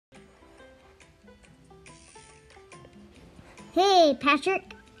Hey,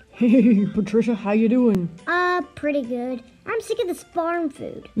 Patrick. Hey, Patricia, how you doing? Pretty good. I'm sick of this farm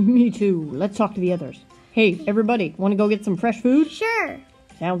food. Me too. Let's talk to the others. Hey, everybody, want to go get some fresh food? Sure.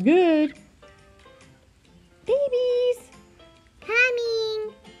 Sounds good. Babies!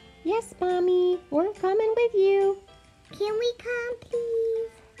 Coming. Yes, Mommy, we're coming with you. Can we come,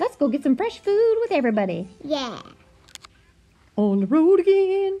 please? Let's go get some fresh food with everybody. Yeah. On the road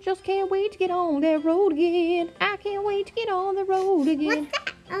again, just can't wait to get on that road again. I can't wait to get on the road again. What's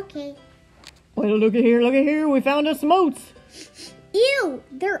that? Okay. Well, look at here, we found us some oats. Ew,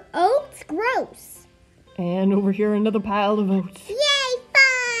 they're oats? Gross. And over here, another pile of oats. Yay,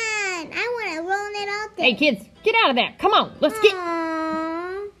 fun! I want to roll it out there. Hey, kids, get out of that. Come on, let's get...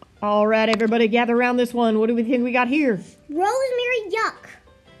 Aww. All right, everybody, gather around this one. What do we think we got here? Rosemary yuck.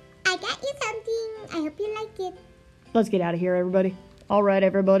 I got you something. I hope you like it. Let's get out of here, everybody. All right,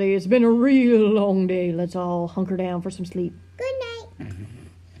 everybody, it's been a real long day. Let's all hunker down for some sleep. Good night.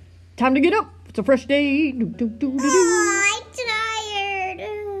 Time to get up. It's a fresh day. Do, do, do, do, do. Oh, I'm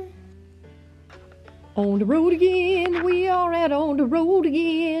tired. On the road again. We are out on the road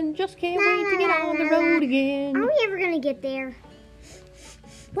again. Just can't wait to get on the road again. Are we ever going to get there?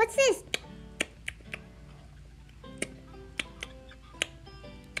 What's this?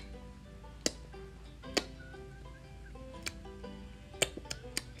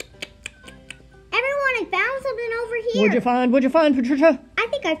 I found something over here. What'd you find, Patricia? I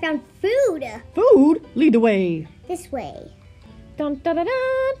think I found food. Food? Lead the way. This way. Dun, dun, dun,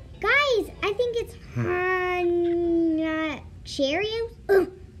 dun. Guys, I think it's Cheerios.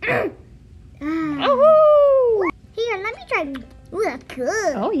 Oh! Here, let me try. Ooh, that's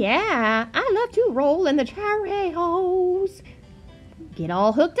good. Oh, yeah. I love to roll in the Cheerios. Get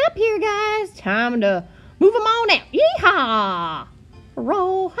all hooked up here, guys. Time to move them on out. Yeehaw!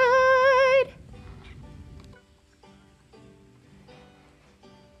 Roll high.